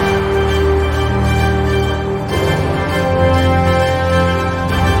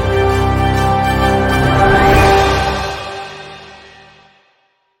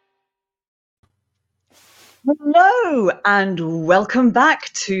Hello and welcome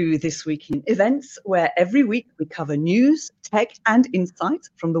back to This Week in Events, where every week we cover news, tech and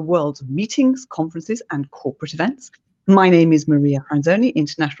insights from the world's meetings, conferences and corporate events. My name is Maria Franzoni,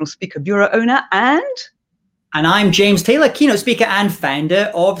 International Speaker Bureau owner, and I'm James Taylor, keynote speaker and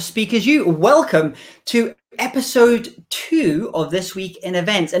founder of Speakers U. Welcome to episode 2 of This Week in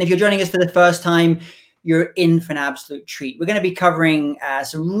Events. And if you're joining us for the first time, you're in for an absolute treat. We're going to be covering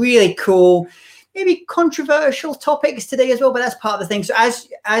some really cool, maybe controversial topics today as well, but that's part of the thing. So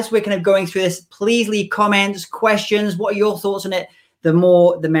as we're kind of going through this, please leave comments, questions. What are your thoughts on it? The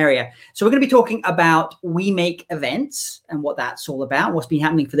more, the merrier. So we're going to be talking about We Make Events and what that's all about, what's been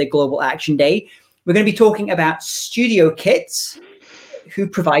happening for their Global Action Day. We're going to be talking about studio kits, who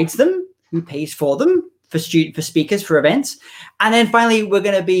provides them, who pays for them, for speakers, for events. And then finally, we're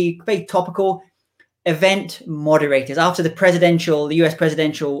going to be very topical, event moderators. After the US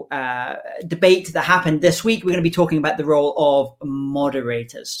presidential debate that happened this week, we're going to be talking about the role of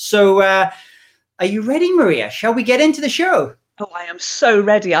moderators. So are you ready, Maria? Shall we get into the show? Oh, I am so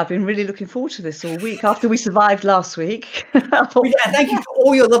ready. I've been really looking forward to this all week after we survived last week. Thank you for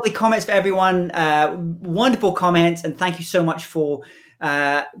all your lovely comments, for everyone. Wonderful comments. And thank you so much for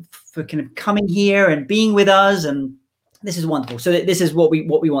kind of coming here and being with us. And this is wonderful. So this is what we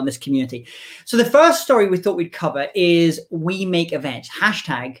want, this community. So the first story we thought we'd cover is We Make Events,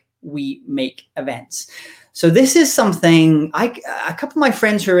 hashtag We Make Events. So this is something a couple of my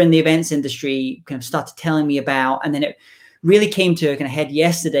friends who are in the events industry kind of started telling me about, and then it really came to a kind of head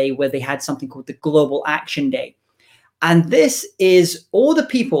yesterday where they had something called the Global Action Day. And this is all the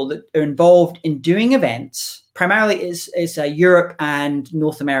people that are involved in doing events. Primarily is Europe and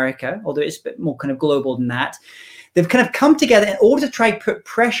North America, although it's a bit more kind of global than that. They've kind of come together in order to try to put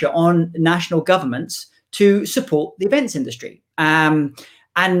pressure on national governments to support the events industry. And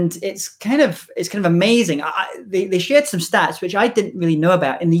it's kind of amazing. They shared some stats, which I didn't really know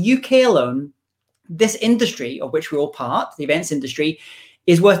about. In the UK alone, this industry, of which we're all part, the events industry,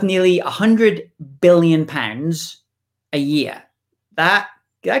 is worth nearly £100 billion a year. That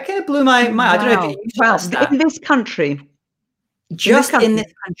kind of blew my mind. Wow. I don't know if in this country. Just in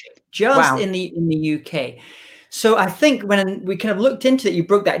this country, in the UK. So I think when we kind of looked into it, you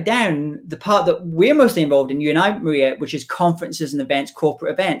broke that down, the part that we're mostly involved in, you and I, Maria, which is conferences and events,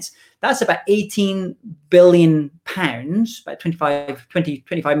 corporate events, that's about £18 billion, about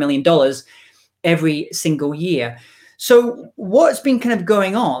 $25 million every single year. So what's been kind of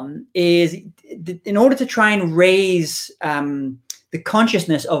going on is, in order to try and raise the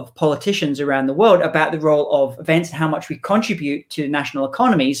consciousness of politicians around the world about the role of events and how much we contribute to national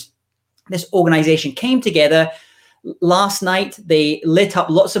economies, this organization came together last night. They lit up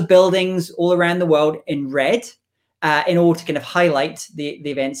lots of buildings all around the world in red in order to kind of highlight the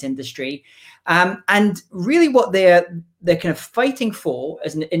events industry. And really what they're kind of fighting for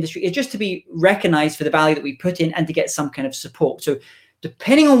as an industry is just to be recognized for the value that we put in and to get some kind of support. So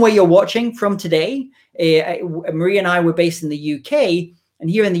depending on where you're watching from today, Maria and I were based in the UK, and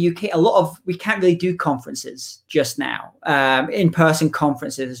here in the UK, we can't really do conferences just now. In-person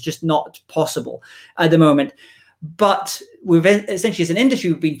conferences is just not possible at the moment. But we've essentially, as an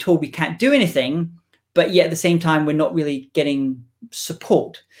industry, we've been told we can't do anything, but yet at the same time, we're not really getting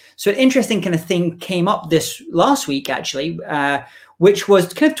support. So an interesting kind of thing came up this last week, actually, which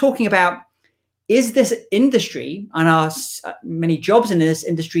was kind of talking about, is this industry and our many jobs in this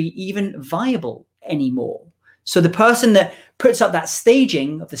industry even viable anymore? So the person that puts up that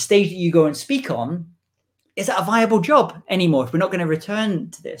staging of the stage that you go and speak on, is that a viable job anymore if we're not going to return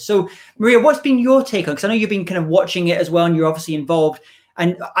to this? So Maria, what's been your take on, because I know you've been kind of watching it as well and you're obviously involved.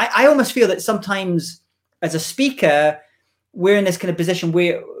 And I almost feel that sometimes as a speaker, we're in this kind of position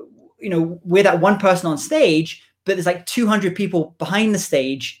where, we're that one person on stage, but there's like 200 people behind the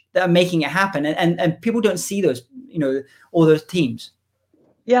stage that are making it happen. And people don't see those, all those teams.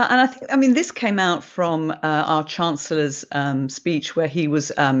 Yeah, and I mean, this came out from our Chancellor's speech, where he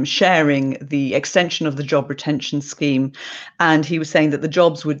was sharing the extension of the job retention scheme, and he was saying that the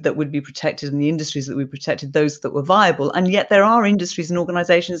jobs that would be protected and the industries that would be protected, those that were viable, and yet there are industries and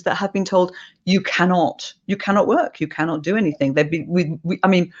organisations that have been told you cannot work, you cannot do anything.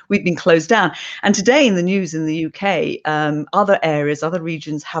 We've been closed down, and today in the news in the UK, other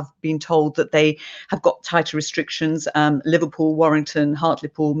regions have been told that they have got tighter restrictions. Liverpool, Warrington,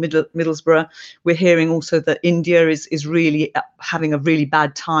 Hartlepool, Middlesbrough. We're hearing also that India is really having a really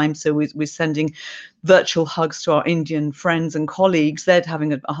bad time. So we're sending virtual hugs to our Indian friends and colleagues. They're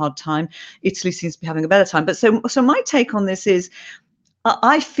having a hard time. Italy seems to be having a better time. But so my take on this is,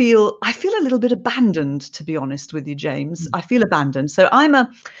 I feel a little bit abandoned, to be honest with you, James. I feel abandoned. So I'm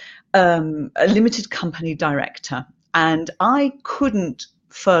a limited company director. And I couldn't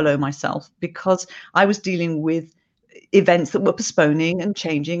furlough myself because I was dealing with events that were postponing and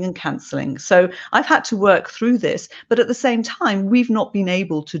changing and cancelling. So I've had to work through this, but at the same time, we've not been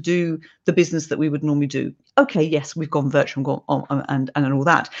able to do the business that we would normally do. Okay, yes, we've gone virtual and all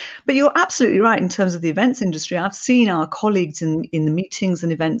that, but you're absolutely right in terms of the events industry. I've seen our colleagues in the meetings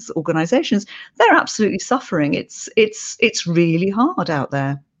and events organizations; they're absolutely suffering. It's really hard out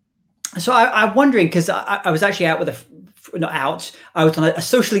there. So I'm wondering, because I was actually out with I was on a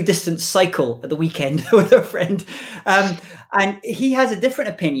socially distanced cycle at the weekend with a friend. And he has a different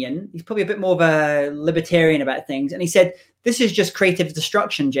opinion. He's probably a bit more of a libertarian about things. And he said, this is just creative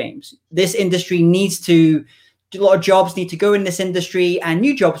destruction, James. This industry needs to, a lot of jobs need to go in this industry and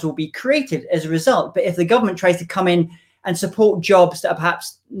new jobs will be created as a result. But if the government tries to come in and support jobs that are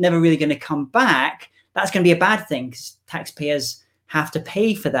perhaps never really going to come back, that's going to be a bad thing because taxpayers have to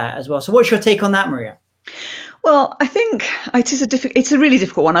pay for that as well. So what's your take on that, Maria? Well, I think it's a really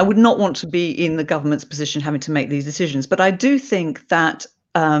difficult one. I would not want to be in the government's position having to make these decisions, but I do think that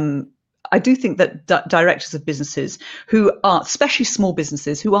directors of businesses who are, especially small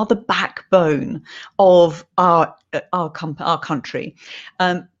businesses, who are the backbone of our country,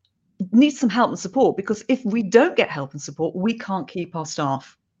 need some help and support, because if we don't get help and support, we can't keep our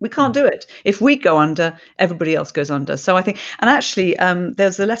staff. We can't do it. If we go under, everybody else goes under. So I think, and actually,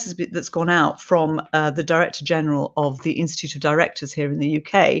 there's a letter that's gone out from the Director General of the Institute of Directors here in the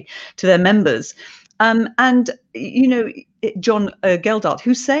UK to their members. And, you know, John Geldart,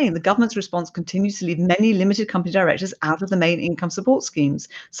 who's saying the government's response continues to leave many limited company directors out of the main income support schemes,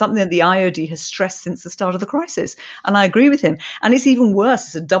 something that the IOD has stressed since the start of the crisis. And I agree with him. And it's even worse,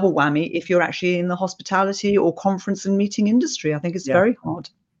 it's a double whammy if you're actually in the hospitality or conference and meeting industry. I think it's very hard.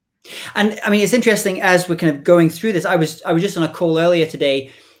 And I mean, it's interesting as we're kind of going through this. I was just on a call earlier today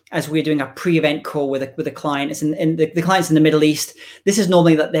as we're doing a pre-event call with a client. It's in the client's in the Middle East. This is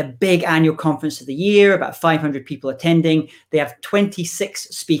normally their big annual conference of the year, about 500 people attending. They have 26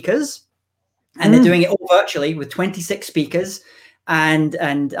 speakers, and they're doing it all virtually with 26 speakers. And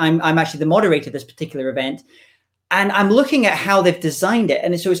I'm actually the moderator of this particular event. And I'm looking at how they've designed it.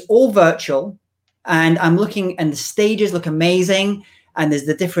 And so it's all virtual. And I'm looking, and the stages look amazing. And there's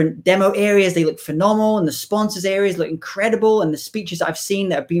the different demo areas. They look phenomenal. And the sponsors areas look incredible. And the speeches I've seen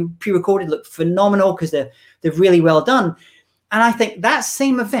that have been pre-recorded look phenomenal because they're really well done. And I think that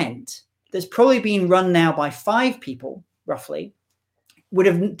same event that's probably being run now by 5 people, roughly, would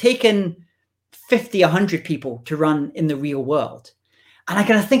have taken 50, 100 people to run in the real world. And I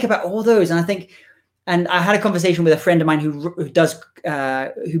kind of think about all those. And I think, and I had a conversation with a friend of mine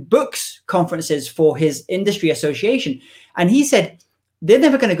who books conferences for his industry association. And he said, they're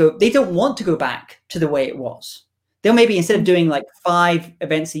never going to go, they don't want to go back to the way it was. They'll maybe, instead of doing like 5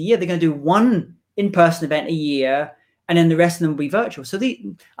 events a year, they're going to do 1 in-person event a year, and then the rest of them will be virtual. So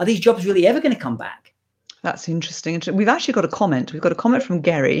are these jobs really ever going to come back? That's interesting. We've actually got a comment. We've got a comment from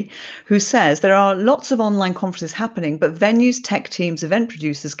Gary, who says there are lots of online conferences happening, but venues, tech teams, event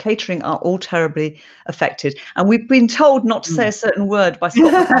producers, catering are all terribly affected. And we've been told not to say a certain word by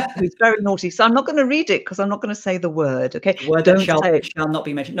Scott, who's very naughty. So I'm not going to read it because I'm not going to say the word. Okay, the word that shall not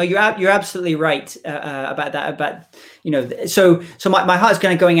be mentioned. No, you're absolutely right about that. About, you know, so my heart is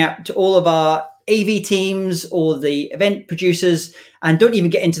kind of going out to all of our AV teams or the event producers, and don't even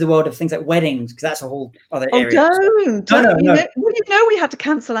get into the world of things like weddings, because that's a whole other area. No. You know, we had to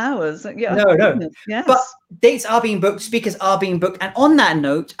cancel ours. Yeah. No. Yes. But dates are being booked, speakers are being booked. And on that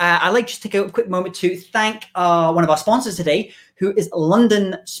note, I'd like to take a quick moment to thank one of our sponsors today, who is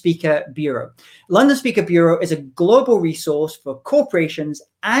London Speaker Bureau. London Speaker Bureau is a global resource for corporations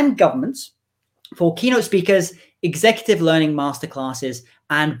and governments for keynote speakers, executive learning masterclasses,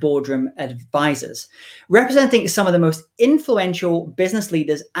 and boardroom advisors. Representing some of the most influential business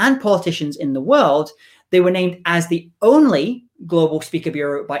leaders and politicians in the world, they were named as the only global speaker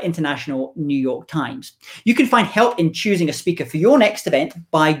bureau by International New York Times. You can find help in choosing a speaker for your next event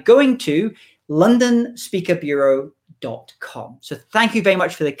by going to londonspeakerbureau.com. So thank you very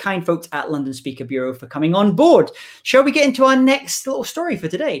much for the kind folks at London Speaker Bureau for coming on board. Shall we get into our next little story for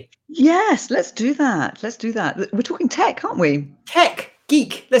today? Yes, let's do that. We're talking tech, aren't we? Tech.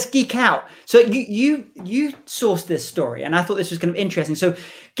 Geek. Let's geek out. So you sourced this story, and I thought this was kind of interesting. So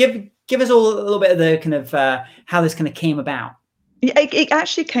give us all a little bit of the kind of how this kind of came about. It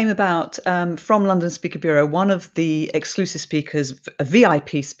actually came about from London Speaker Bureau. One of the exclusive speakers, a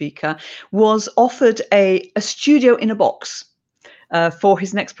VIP speaker, was offered a studio in a box for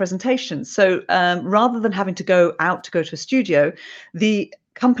his next presentation. So rather than having to go to a studio, the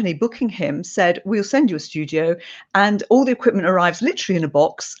company booking him said, we'll send you a studio, and all the equipment arrives literally in a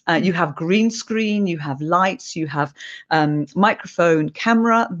box. You have green screen, you have lights, you have microphone,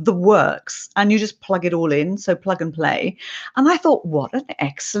 camera, the works, and you just plug it all in. So plug and play. And I thought, what an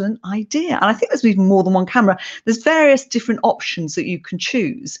excellent idea. And I think there's even more than one camera. There's various different options that you can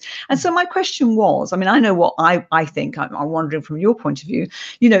choose. And so my question was, I mean, I know what I think. I'm wondering from your point of view,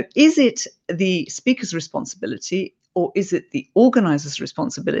 is it the speaker's responsibility, or is it the organizer's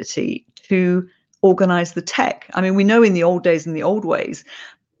responsibility to organize the tech? I mean, we know in the old days and the old ways,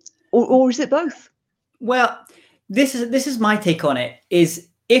 or is it both? Well, this is my take on it. Is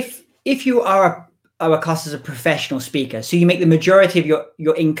if you are classed as a professional speaker, so you make the majority of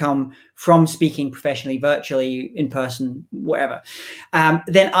your income from speaking professionally, virtually, in person, whatever,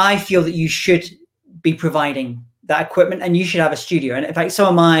 then I feel that you should be providing that equipment, and you should have a studio. And in fact, some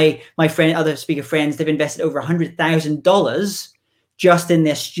of my other speaker friends, they've invested over $100,000 just in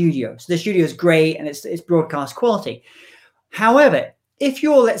their studio. So the studio is great, and it's broadcast quality. However, if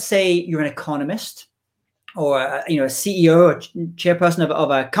you're, let's say, you're an economist, or a CEO or chairperson of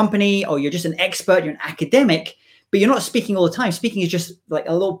a company, or you're just an expert, you're an academic, but you're not speaking all the time. Speaking is just like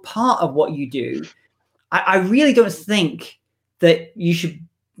a little part of what you do. I really don't think that you should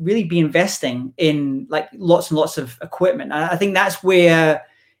really be investing in like lots and lots of equipment. I think that's where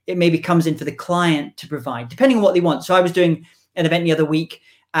it maybe comes in for the client to provide, depending on what they want. So I was doing an event the other week,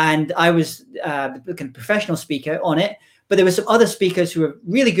 and I was the kind of professional speaker on it, but there were some other speakers who were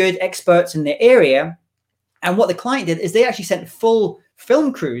really good experts in their area. And what the client did is they actually sent full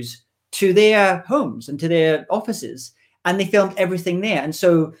film crews to their homes and to their offices, and they filmed everything there. And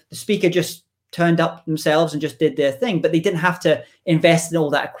so the speaker just turned up themselves and just did their thing, but they didn't have to invest in all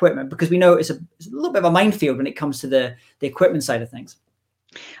that equipment, because we know it's a little bit of a minefield when it comes to the equipment side of things.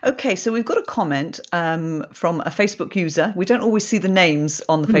 Okay, so we've got a comment from a Facebook user. We don't always see the names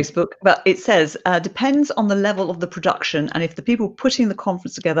on the Facebook, but it says, depends on the level of the production and if the people putting the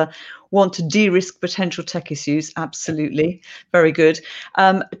conference together want to de-risk potential tech issues. Absolutely. Very good.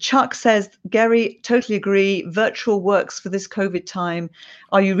 Chuck says, Gary, totally agree. Virtual works for this COVID time.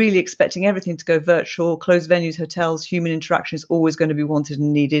 Are you really expecting everything to go virtual? Closed venues, hotels, human interaction is always going to be wanted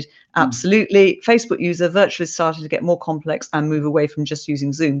and needed. Absolutely. Facebook user, virtual is starting to get more complex and move away from just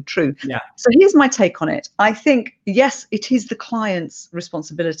using Zoom. True. Yeah. So here's my take on it. I think, yes, it is the client's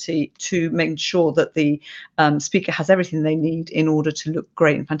responsibility to make sure that the speaker has everything they need in order to look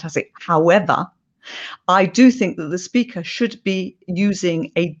great and fantastic. However, I do think that the speaker should be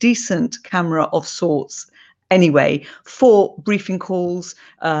using a decent camera of sorts anyway for briefing calls,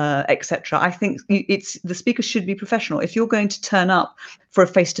 etc. I think the speaker should be professional. If you're going to turn up for a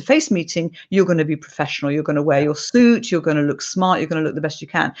face-to-face meeting, you're going to be professional. You're going to wear your suit. You're going to look smart. You're going to look the best you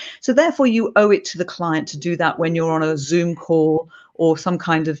can. So therefore, you owe it to the client to do that when you're on a Zoom call or some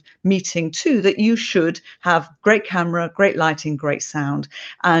kind of meeting too, that you should have great camera, great lighting, great sound,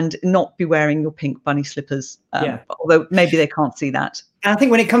 and not be wearing your pink bunny slippers, although maybe they can't see that. And I think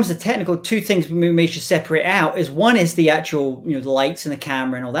when it comes to technical, two things we should separate out is one is the actual, the lights and the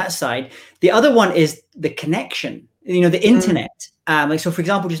camera and all that side. The other one is the connection, the internet. So for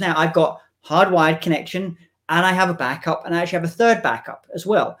example, just now I've got hardwired connection, and I have a backup, and I actually have a third backup as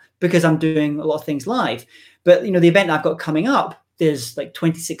well, because I'm doing a lot of things live. But, the event I've got coming up, there's like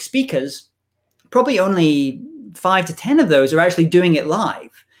 26 speakers, probably only 5 to 10 of those are actually doing it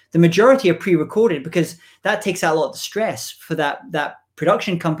live. The majority are pre-recorded, because that takes out a lot of the stress for that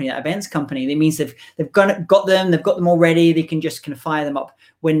production company, that events company. That means they've got them already. They can just kind of fire them up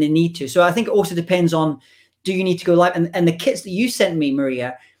when they need to. So I think it also depends on, do you need to go live? And the kits that you sent me,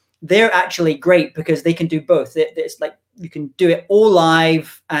 Maria, they're actually great because they can do both. It's like you can do it all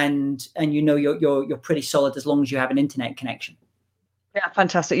live, and you're pretty solid as long as you have an internet connection. Yeah,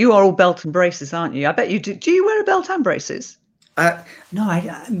 fantastic. You are all belt and braces, aren't you? I bet you do. Do you wear a belt and braces? No,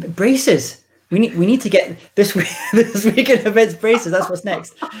 braces. We need to get this weekend events braces. That's what's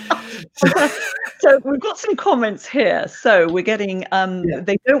next. So we've got some comments here. So we're getting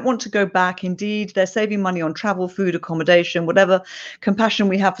they don't want to go back. Indeed, they're saving money on travel, food, accommodation, whatever compassion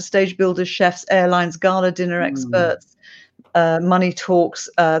we have for stage builders, chefs, airlines, gala dinner experts. Money talks.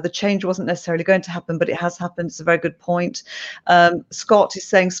 The change wasn't necessarily going to happen, but it has happened. It's a very good point. Scott is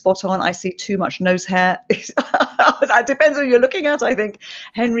saying spot on. I see too much nose hair. That depends on who you're looking at, I think.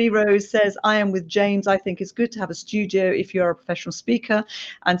 Henry Rose says, I am with James. I think it's good to have a studio if you're a professional speaker.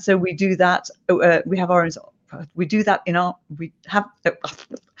 And so we do that. We have our own. We do that in our. We have.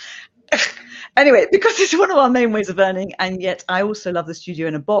 Anyway, because it's one of our main ways of earning, and yet I also love the studio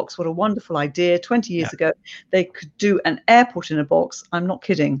in a box. What a wonderful idea. 20 years ago, they could do an airport in a box. I'm not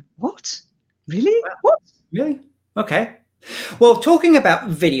kidding. What? Really? What? Really? Okay. Well, talking about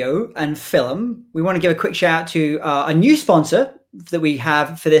video and film, we want to give a quick shout out to a new sponsor that we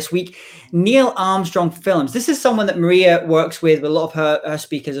have for this week, Neil Armstrong Films. This is someone that Maria works with a lot of her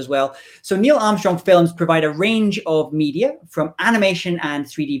speakers as well. So Neil Armstrong Films provide a range of media from animation and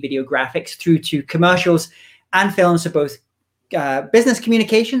 3D video graphics through to commercials and films for both business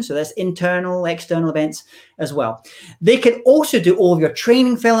communication, so that's internal, external events as well. They can also do all of your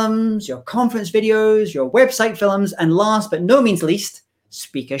training films, your conference videos, your website films, and last but no means least,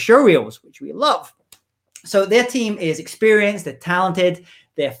 speaker showreels, which we love. So their team is experienced, they're talented,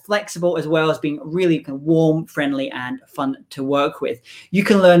 they're flexible, as well as being really warm, friendly, and fun to work with. You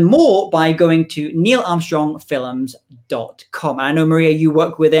can learn more by going to neilarmstrongfilms.com. I know, Maria, you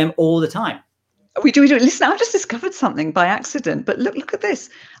work with them all the time. We do. Listen, I just discovered something by accident, but look at this.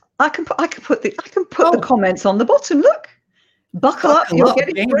 I can put the comments on the bottom. Look, buckle up. You're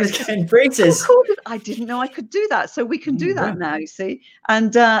getting braces. I didn't know I could do that, so we can do that now. You see,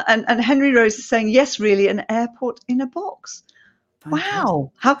 and Henry Rose is saying yes, really, an airport in a box. Fantastic.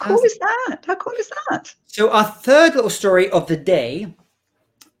 Wow, how cool is that? How cool is that? So our third little story of the day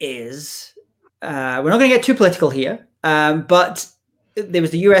is we're not going to get too political here, but there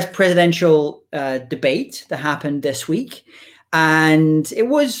was the US presidential debate that happened this week, and it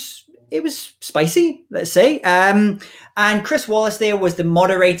was spicy, let's say. And Chris Wallace there was the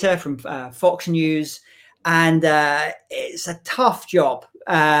moderator from Fox News, and it's a tough job,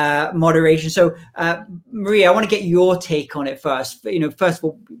 moderation. So, Maria, I want to get your take on it first. First of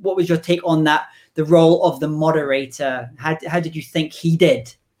all, what was your take on that? The role of the moderator. How did you think he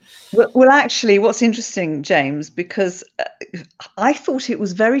did? Well, actually, what's interesting, James, because I thought it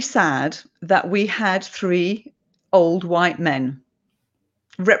was very sad that we had 3 old white men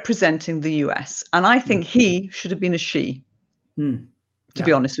representing the US. And I think he should have been a she, to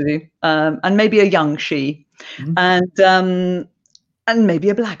be honest with you, and maybe a young she, and maybe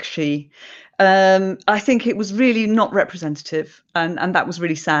a black she. I think it was really not representative, and that was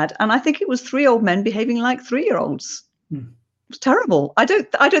really sad. And I think it was 3 old men behaving like 3-year-olds. It was terrible. I don't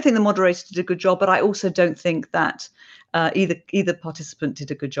think the moderator did a good job, but I also don't think that either participant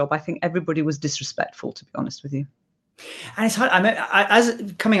did a good job. I think everybody was disrespectful, to be honest with you. And it's hard.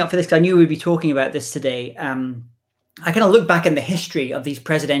 As coming up for this, because I knew we'd be talking about this today. I kind of look back in the history of these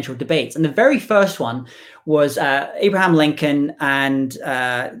presidential debates, and the very first one was Abraham Lincoln and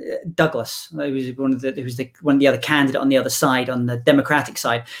Douglas. He was one of the other candidate on the other side, on the Democratic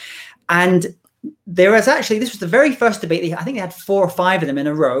side, and there was actually, this was the very first debate. I think they had 4 or 5 of them in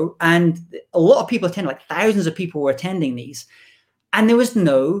a row, and a lot of people attended, like thousands of people were attending these, and there was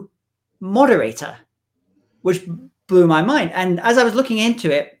no moderator, which blew my mind. And as I was looking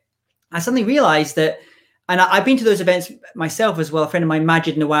into it, I suddenly realized that, and I've been to those events myself as well. A friend of mine,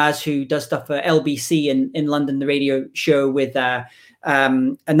 Majid Nawaz, who does stuff for LBC in London, the radio show with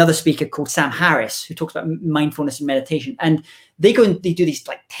another speaker called Sam Harris, who talks about mindfulness and meditation. And they go and they do these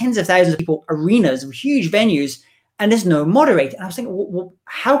like tens of thousands of people, arenas, huge venues, and there's no moderator. And I was thinking, well,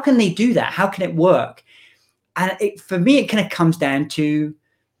 how can they do that? How can it work? And for me, it kind of comes down to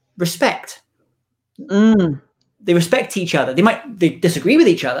respect. They respect each other. They disagree with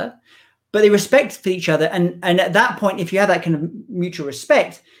each other, but they respect for each other. And at that point, if you have that kind of mutual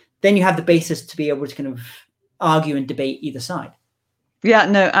respect, then you have the basis to be able to kind of argue and debate either side. Yeah,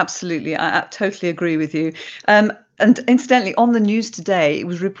 no, absolutely. I totally agree with you. And incidentally, on the news today, it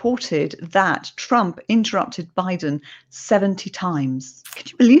was reported that Trump interrupted Biden 70 times. Can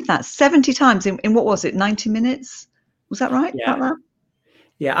you believe that? 70 times in what was it, 90 minutes? Was that right? Yeah. About that?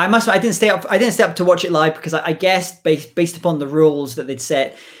 Yeah, I didn't stay up to watch it live because I guessed based upon the rules that they'd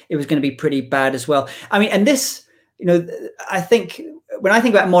set, it was going to be pretty bad as well. I mean, and this, I think when I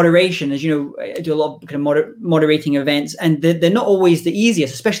think about moderation, as you know, I do a lot of kind of moderating events, and they're not always the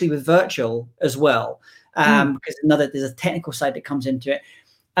easiest, especially with virtual as well, because there's a technical side that comes into it.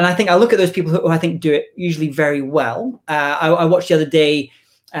 And I think I look at those people who I think do it usually very well. I watched the other day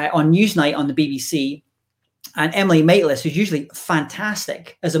on Newsnight on the BBC. And Emily Maitlis, who's usually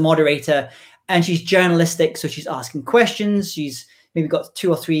fantastic as a moderator, and she's journalistic, so she's asking questions. She's maybe got 2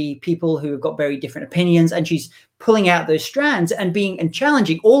 or 3 people who have got very different opinions, and she's pulling out those strands and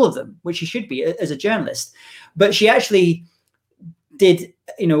challenging all of them, which she should be as a journalist. But she actually did,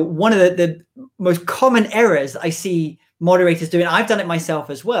 one of the most common errors I see moderators doing. I've done it myself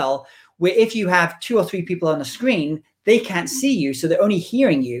as well, where if you have 2 or 3 people on the screen, they can't see you, so they're only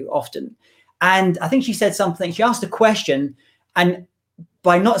hearing you often. And I think she said something, she asked a question, and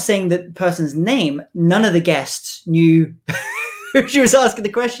by not saying the person's name, none of the guests knew who she was asking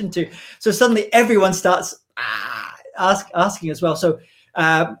the question to. So suddenly everyone starts asking as well. So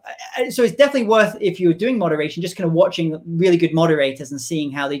So it's definitely worth, if you're doing moderation, just kind of watching really good moderators and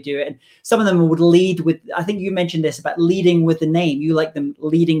seeing how they do it. And some of them would lead with, I think you mentioned this about leading with the name. You like them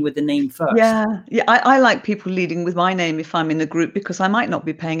leading with the name first. Yeah. I like people leading with my name if I'm in a group, because I might not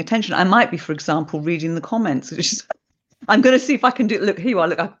be paying attention. I might be, for example, reading the comments. I'm going to see if I can do. Look, here you are.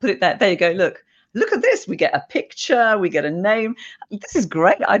 Look, I put it there. There you go. Look at this. We get a picture. We get a name. This is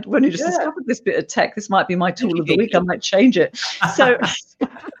great. I've only just discovered this bit of tech. This might be my tool of the week. I might change it. So,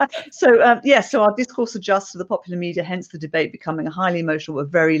 so our discourse adjusts to the popular media, hence the debate becoming a highly emotional, but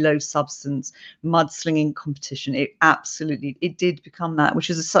very low substance, mudslinging competition. It did become that, which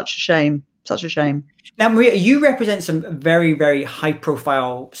is such a shame. Such a shame. Now, Maria, you represent some very, very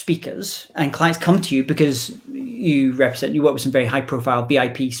high-profile speakers, and clients come to you because you work with some very high-profile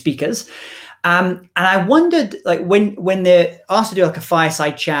VIP speakers. And I wondered, like, when they're asked to do like a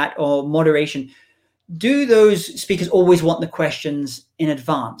fireside chat or moderation, do those speakers always want the questions in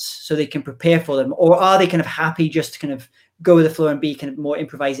advance so they can prepare for them, or are they kind of happy just to kind of go with the flow and be kind of more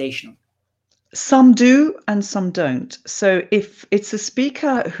improvisational? Some do and some don't. So if it's a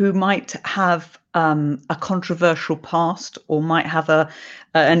speaker who might have a controversial past, or might have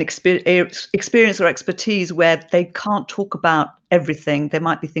an experience or expertise where they can't talk about everything, there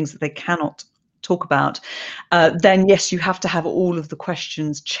might be things that they cannot talk about, then yes, you have to have all of the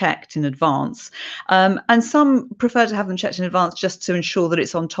questions checked in advance. And some prefer to have them checked in advance just to ensure that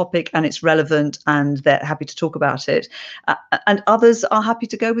it's on topic and it's relevant and they're happy to talk about it. And others are happy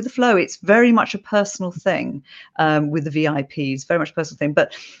to go with the flow. It's very much a personal thing with the VIPs, very much a personal thing.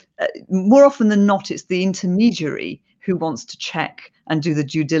 But more often than not, it's the intermediary who wants to check and do the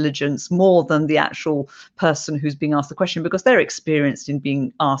due diligence more than the actual person who's being asked the question, because they're experienced in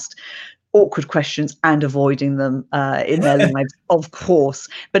being asked awkward questions and avoiding them in their lives, of course.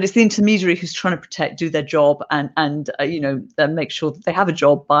 But it's the intermediary who's trying to do their job and make sure that they have a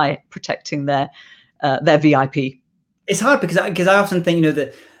job by protecting their VIP. It's hard because I often think,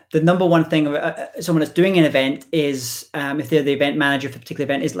 the number one thing someone that's doing an event is, if they're the event manager for a particular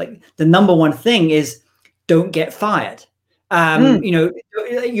event, is like the number one thing is don't get fired. Your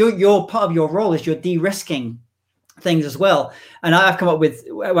part of your role is you're de-risking things as well. And I've come up with,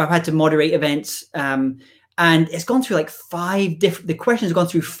 I've had to moderate events, and it's gone through like the questions have gone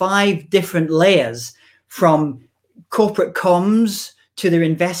through 5 different layers, from corporate comms to their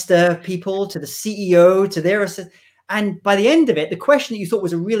investor people to the CEO to their assistant. And by the end of it, the question that you thought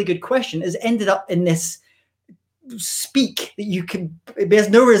was a really good question has ended up in this speak that there's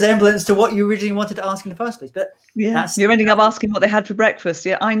no resemblance to what you originally wanted to ask in the first place. But yeah, you're ending up asking what they had for breakfast.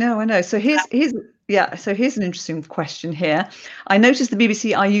 Yeah, I know. So here's an interesting question here. I noticed the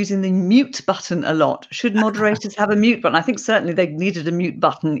BBC are using the mute button a lot. Should moderators have a mute button? I think certainly they needed a mute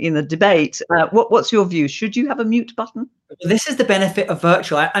button in the debate. What's your view? Should you have a mute button? This is the benefit of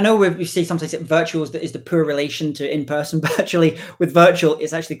virtual. I know we see sometimes that virtual is the poor relation to in-person, but actually with virtual,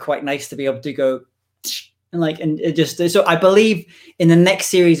 it's actually quite nice to be able to go so I believe in the next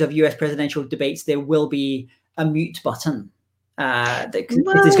series of US presidential debates, there will be a mute button. If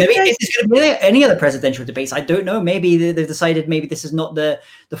there's going to be any other presidential debates, I don't know. Maybe they've decided maybe this is not the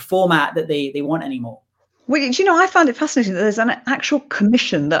format that they want anymore. Well, I found it fascinating that there's an actual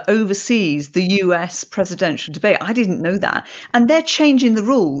commission that oversees the US presidential debate. I didn't know that. And they're changing the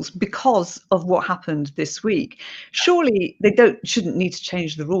rules because of what happened this week. Surely they shouldn't need to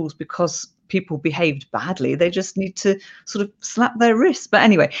change the rules because people behaved badly. They just need to sort of slap their wrists. But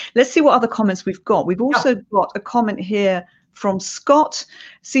anyway, let's see what other comments we've got. We've also got a comment here from Scott.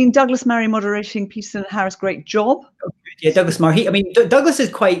 Seen Douglas Murray moderating Peterson and Harris. Great job. Yeah, Douglas Murray. Douglas is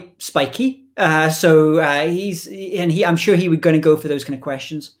quite spiky. I'm sure he was going to go for those kind of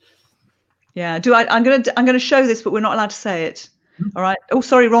questions. Yeah. I'm going to show this, but we're not allowed to say it. All right. Oh,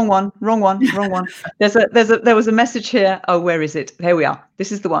 sorry. Wrong one. There was a message here. Oh, where is it? Here we are.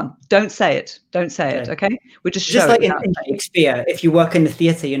 This is the one. Don't say it. Okay. We just like in Shakespeare. If you work in the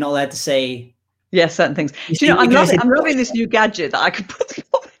theatre, you're not allowed to say. Yeah, certain things. I'm loving this new gadget that I could put the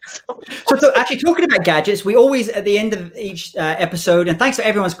comments on. So actually, talking about gadgets, we always at the end of each episode, and thanks for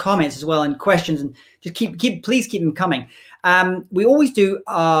everyone's comments as well and questions, and just please keep them coming. We always do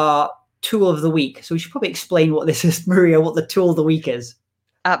our tool of the week. So we should probably explain what this is, Maria, what the tool of the week is.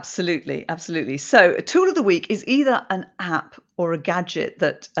 Absolutely. So a tool of the week is either an app or a gadget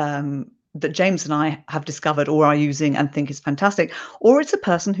that James and I have discovered or are using and think is fantastic, or it's a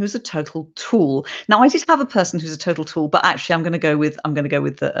person who's a total tool. Now, I did have a person who's a total tool, but actually I'm going to go with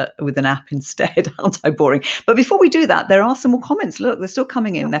an app instead. Aren't I boring? But before we do that, there are some more comments. Look, they're still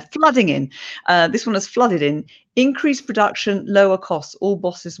coming in. They're flooding in. This one has flooded in. Increased production, lower costs. All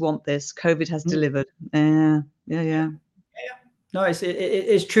bosses want this. COVID has delivered. Yeah. No,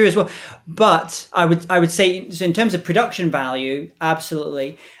 it's true as well. But I would say, so in terms of production value,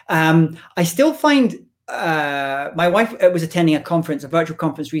 absolutely. I still find my wife was attending a conference, a virtual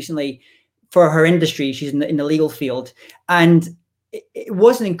conference recently for her industry. She's in the legal field, and it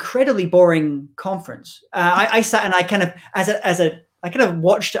was an incredibly boring conference. I sat and I kind of I could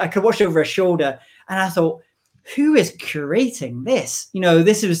watch over her shoulder, and I thought, who is curating this?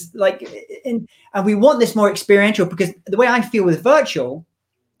 This was like, and we want this more experiential, because the way I feel with virtual,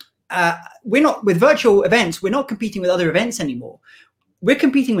 we're not with virtual events. We're not competing with other events anymore. We're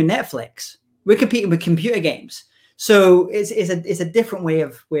competing with Netflix. We're competing with computer games. So it's a different way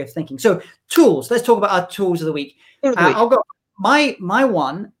of thinking. So tools. Let's talk about our tools of the week. I'll go. My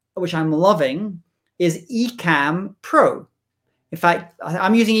one, which I'm loving, is Ecamm Pro. In fact,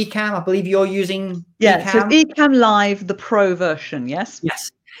 I'm using Ecamm. I believe you're using Ecamm. So Ecamm Live, the Pro version, yes? Yes.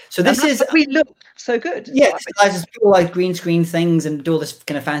 So this is... We look so good. Yeah, it allows people like green screen things and do all this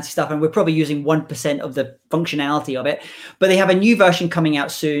kind of fancy stuff, and we're probably using 1% of the functionality of it. But they have a new version coming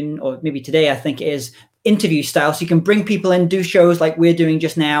out soon, or maybe today, I think it is, interview style. So you can bring people in, do shows like we're doing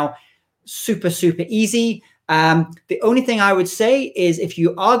just now. Super, super easy. The only thing I would say is, if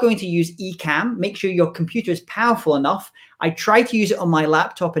you are going to use Ecamm, make sure your computer is powerful enough. I tried to use it on my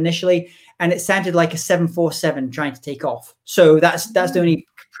laptop initially, and it sounded like a 747 trying to take off. So that's the only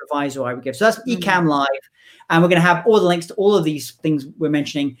proviso I would give. So that's Ecamm Live. And we're going to have all the links to all of these things we're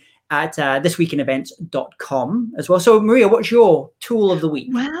mentioning at thisweekinevents.com as well. So Maria, what's your tool of the week?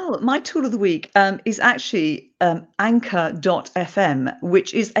 Well, my tool of the week is actually Anchor.fm,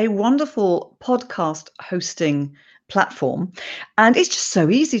 which is a wonderful podcast hosting platform, and it's just so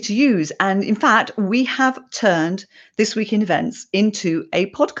easy to use. And in fact, we have turned This Week in Events into a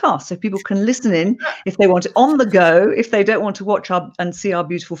podcast, so people can listen in if they want it on the go. If they don't want to watch and see our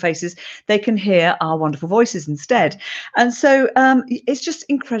beautiful faces, they can hear our wonderful voices instead. And so it's just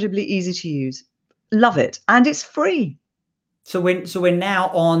incredibly easy to use. Love it, and it's free. So we're now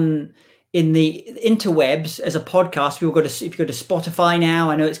on in the interwebs as a podcast. If you go to Spotify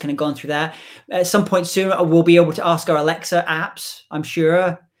now, I know it's kind of gone through that. At some point soon, we'll be able to ask our Alexa apps, I'm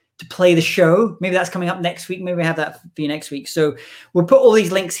sure, to play the show. Maybe that's coming up next week. Maybe we have that for you next week. So we'll put all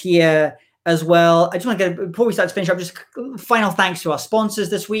these links here as well. I just want to get, before we start to finish up, just final thanks to our sponsors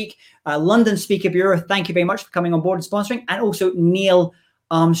this week. London Speaker Bureau, thank you very much for coming on board and sponsoring, and also Neil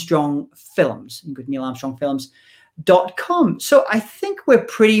Armstrong Films. You can go to NeilArmstrongFilms.com. So I think we're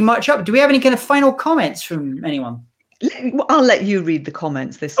pretty much up. Do we have any kind of final comments from anyone? I'll let you read the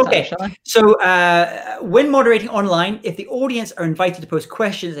comments this time, shall I? So when moderating online, if the audience are invited to post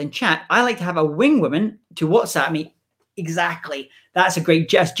questions in chat, I like to have a wing woman to WhatsApp me. Exactly. That's a great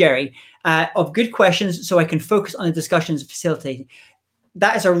jest, Jerry, of good questions, so I can focus on the discussions facilitating.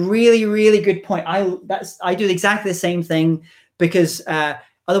 That is a really, really good point. I do exactly the same thing, because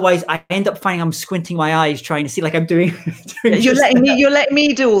otherwise, I end up finding I'm squinting my eyes trying to see, like I'm doing. You're letting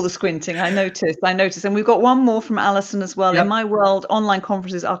me do all the squinting. I noticed, and we've got one more from Alison as well. Yep. In my world, online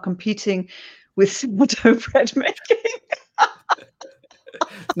conferences are competing with sourdough bread making.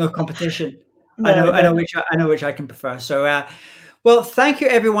 No competition. No, I know which I can prefer. So, well, thank you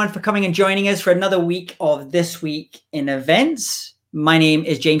everyone for coming and joining us for another week of This Week in Events. My name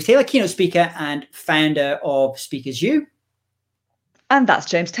is James Taylor, keynote speaker and founder of Speakers U. And that's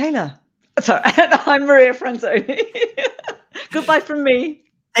James Taylor. Sorry, I'm Maria Franzoni. Goodbye from me.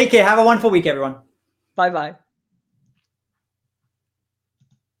 Take care. Have a wonderful week, everyone. Bye-bye.